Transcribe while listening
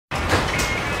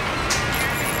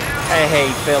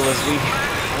Hey, fellas,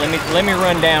 let me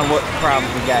run down what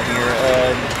problems we got here.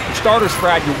 Your starter's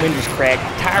fried, your windows cracked,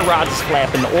 tie rods is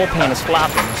flapping, the oil pan is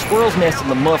flopping, squirrel's nest in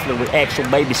the muffler with actual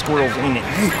baby squirrels in it,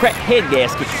 cracked head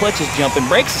gasket, clutch is jumping,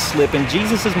 brakes is slipping,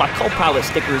 Jesus is my co-pilot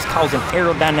sticker is causing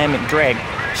aerodynamic drag.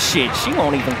 Shit, she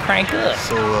won't even crank up.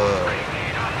 So,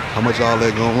 how much all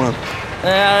that gonna run?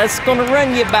 It's gonna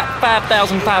run you about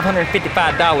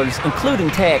 $5,555, including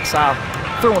tax. I'll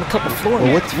throw in a couple floor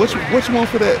mats. What you want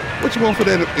for that? What you want for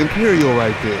that Imperial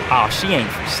right there? Oh, she ain't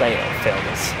for sale,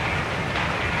 fellas.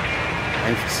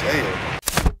 Ain't for sale.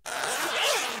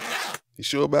 You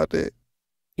sure about that?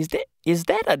 Is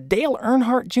that a Dale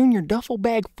Earnhardt Jr. duffel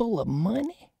bag full of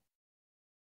money?